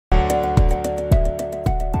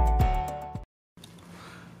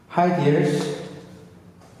Hi dears,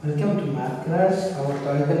 welcome to math class. Our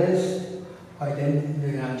title is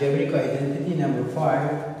algebraic identity number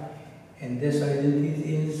 5, and this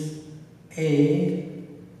identity is a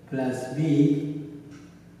plus b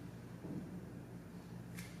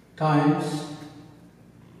times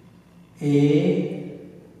a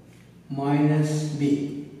minus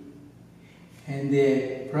b, and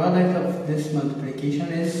the product of this multiplication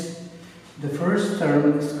is the first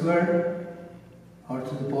term square or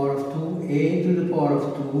to the power of 2, a to the power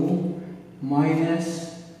of 2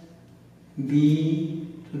 minus b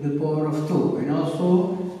to the power of 2, and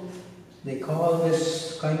also they call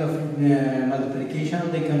this kind of multiplication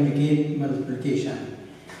the conjugate multiplication.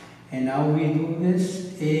 And now we do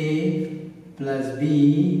this a plus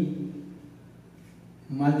b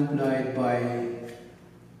multiplied by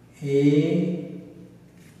a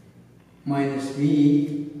minus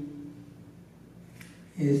b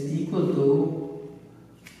is equal to,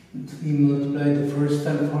 we multiply the first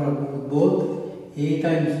term for both, a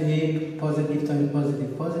times a positive times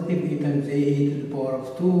positive positive, a times a to the power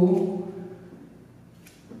of 2,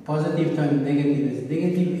 positive times negative is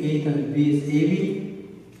negative, a times b is ab,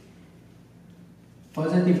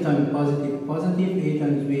 positive times positive positive, a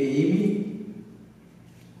times b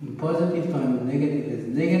ab, positive times negative is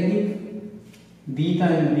negative, b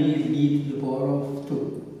times b is b to the power of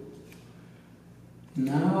 2.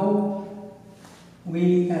 Now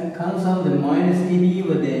we cancel the minus AB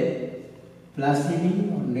with the plus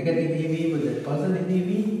AB, or negative AB with the positive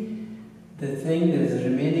AB. The thing that is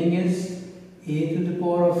remaining is a to the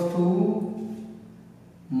power of 2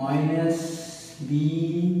 minus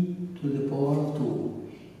b to the power of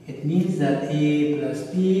 2. It means that a plus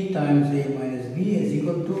b times a minus b is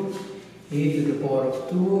equal to a to the power of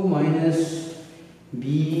 2 minus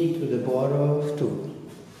b to the power of 2.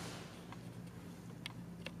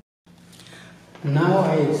 Now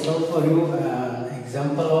I solve for you an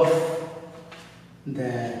example of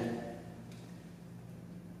the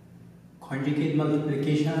conjugate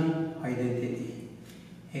multiplication identity.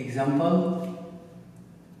 Example: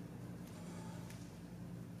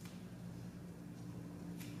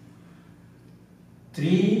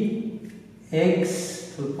 3x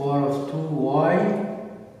to the power of 2y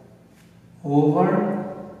over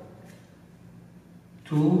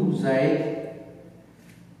 2z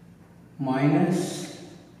minus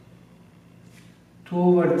 2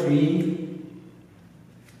 over 3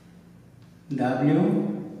 w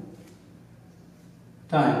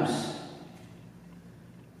times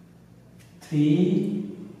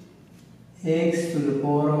 3x to the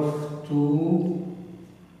power of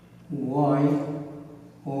 2y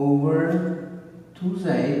over 2z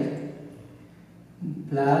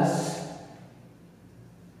plus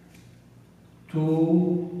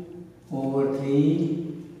 2 over 3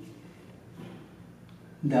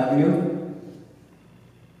 w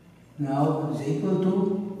now is equal to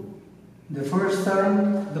the first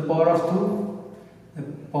term, the power of 2, the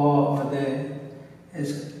power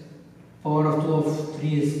of 2 of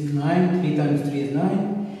 3 is 9, 3 times 3 is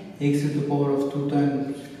 9, x to the power of 2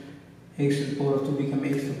 times x to the power of 2 become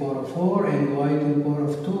x to the power of 4, and y to the power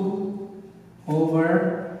of 2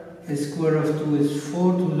 over a square of 2 is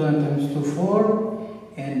 4, 2 times 2 4,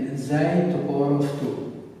 and z to the power of 2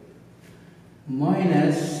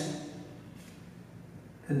 minus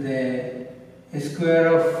the square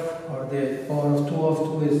of, or the power of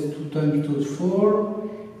 2 is 2 times 2 is 4,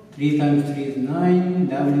 3 times 3 is 9,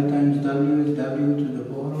 w times w is w to the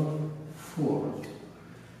power of 4.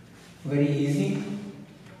 Very easy.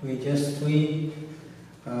 We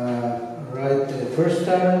write the first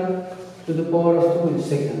term to the power of 2 and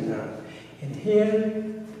second term. And here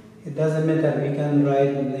it doesn't matter, we can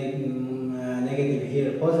write negative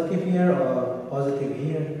here, positive here, or positive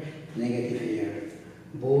here, negative here.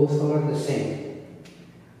 Both are the same.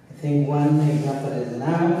 I think one example is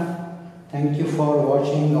enough. Thank you for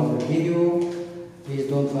watching our video. Please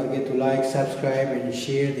don't forget to like, subscribe, and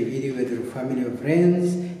share the video with your family or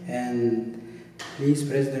friends. And please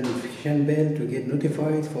press the notification bell to get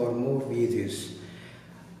notified for more videos.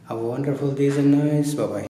 Have a wonderful day and nights. Bye-bye.